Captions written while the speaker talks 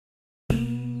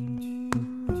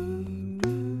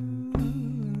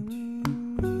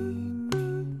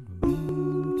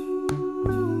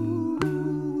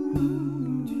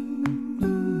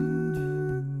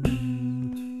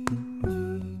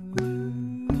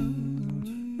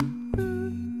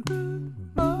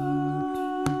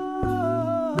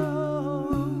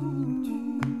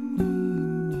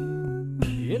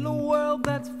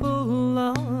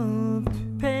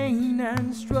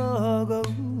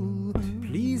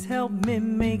please help me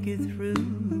make it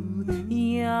through,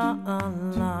 Ya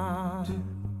Allah.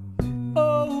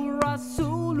 Oh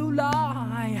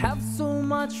Rasulullah, I have so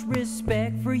much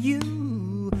respect for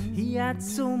you. He had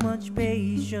so much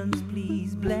patience,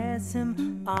 please bless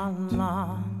him,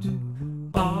 Allah.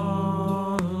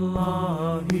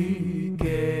 Allah, He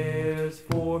cares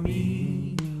for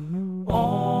me.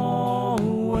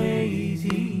 Always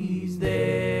He's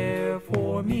there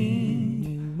for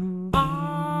me.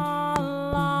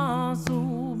 Allah,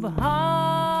 Subhanallah.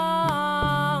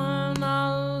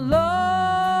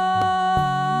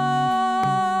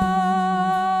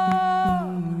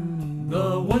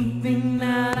 The one thing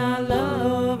that I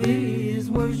love is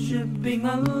worshiping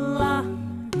Allah.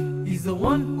 He's the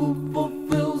one who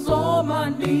fulfills all my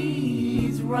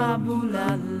needs, Rabbul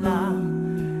Allah.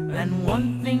 And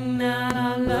one thing that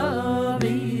I love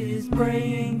is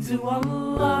praying to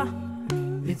Allah.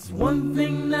 It's one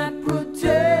thing that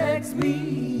protects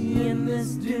me in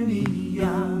this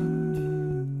dunya.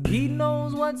 He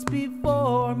knows what's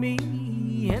before me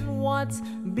and what's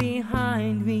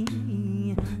behind me.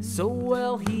 So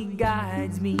well He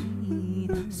guides me,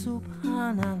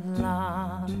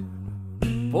 Subhanallah.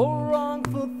 For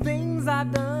wrongful things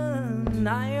I've done,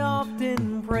 I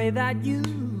often pray that You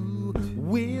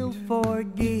will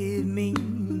forgive me,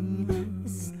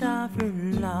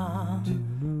 Astaghfirullah.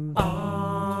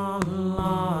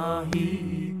 Allah,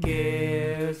 He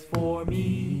cares for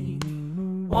me.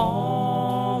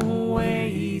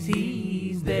 Always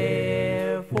He's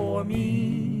there for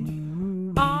me.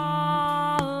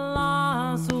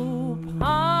 Allah,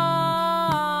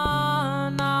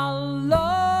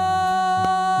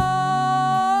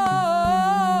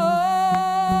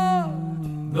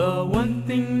 Subhanallah. The one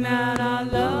thing that I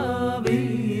love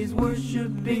is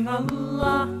worshiping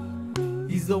Allah.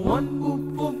 He's the one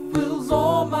who fulfills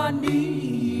all my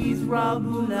needs,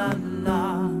 Rabbul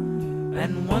Allah.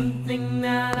 And one thing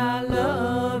that I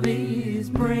love is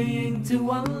praying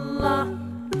to Allah.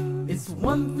 It's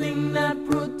one thing that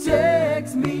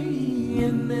protects me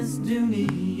in this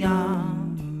dunya.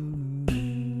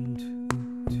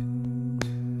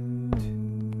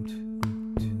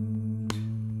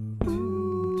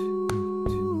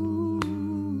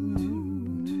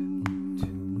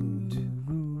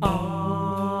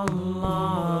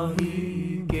 Allah,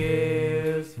 He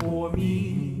cares for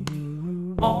me.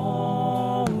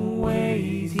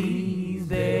 Always He's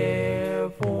there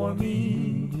for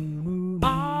me.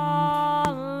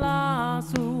 Allah,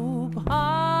 Subhanallah.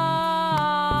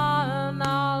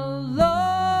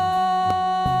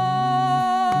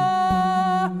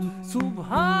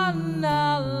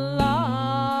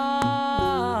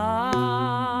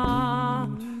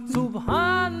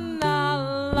 Subhanallah.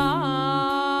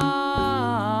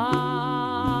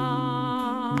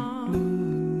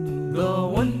 Subhanallah. The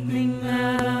one thing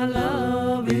that I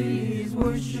love is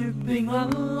worshiping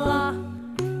Allah.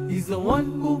 He's the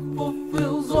one who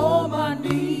fulfills all my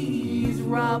needs,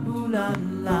 Rabbul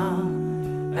Allah.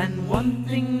 And one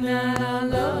thing that I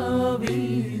love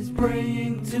is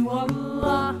praying to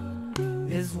Allah.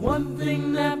 Is one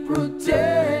thing that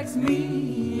protects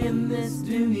me in this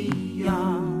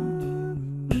dunya.